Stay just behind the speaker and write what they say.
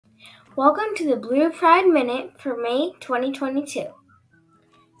Welcome to the Blue Pride Minute for May 2022.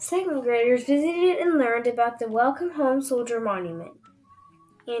 Second graders visited and learned about the Welcome Home Soldier Monument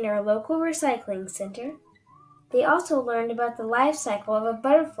and our local recycling center. They also learned about the life cycle of a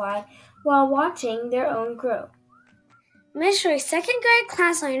butterfly while watching their own grow. Miss Roy's second grade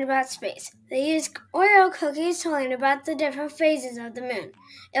class learned about space. They used Oreo cookies to learn about the different phases of the moon.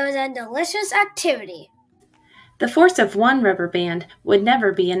 It was a delicious activity. The force of one rubber band would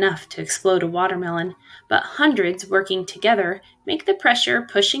never be enough to explode a watermelon, but hundreds working together make the pressure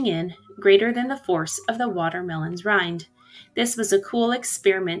pushing in greater than the force of the watermelon's rind. This was a cool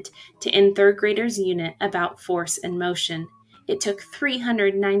experiment to end third graders' unit about force and motion. It took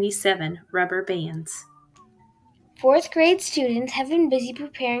 397 rubber bands. Fourth grade students have been busy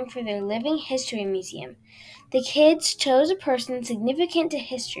preparing for their Living History Museum. The kids chose a person significant to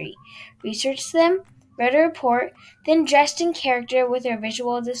history, researched them, wrote a report, then dressed in character with their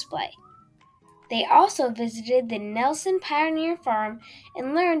visual display. They also visited the Nelson Pioneer Farm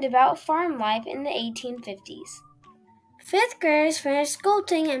and learned about farm life in the 1850s. Fifth graders finished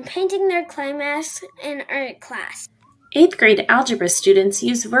sculpting and painting their clay masks in art class. Eighth grade algebra students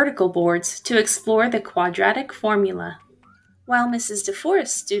used vertical boards to explore the quadratic formula, while Mrs. DeForest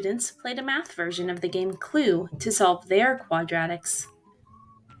students played a math version of the game Clue to solve their quadratics.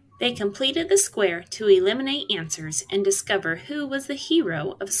 They completed the square to eliminate answers and discover who was the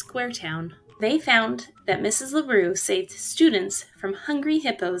hero of Squaretown. They found that Mrs. LaRue saved students from hungry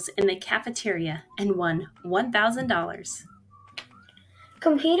hippos in the cafeteria and won $1,000.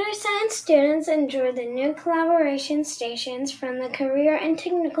 Computer science students enjoyed the new collaboration stations from the Career and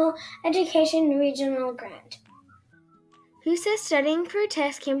Technical Education Regional Grant. Who says studying for a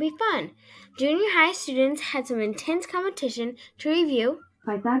test can be fun? Junior high students had some intense competition to review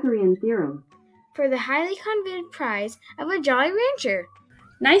Pythagorean theorem for the highly coveted prize of a Jolly Rancher.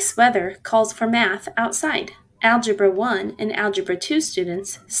 Nice weather calls for math outside. Algebra 1 and Algebra 2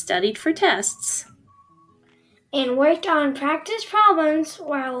 students studied for tests and worked on practice problems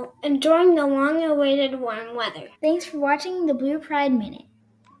while enjoying the long-awaited warm weather. Thanks for watching the Blue Pride Minute.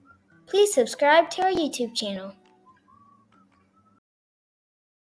 Please subscribe to our YouTube channel.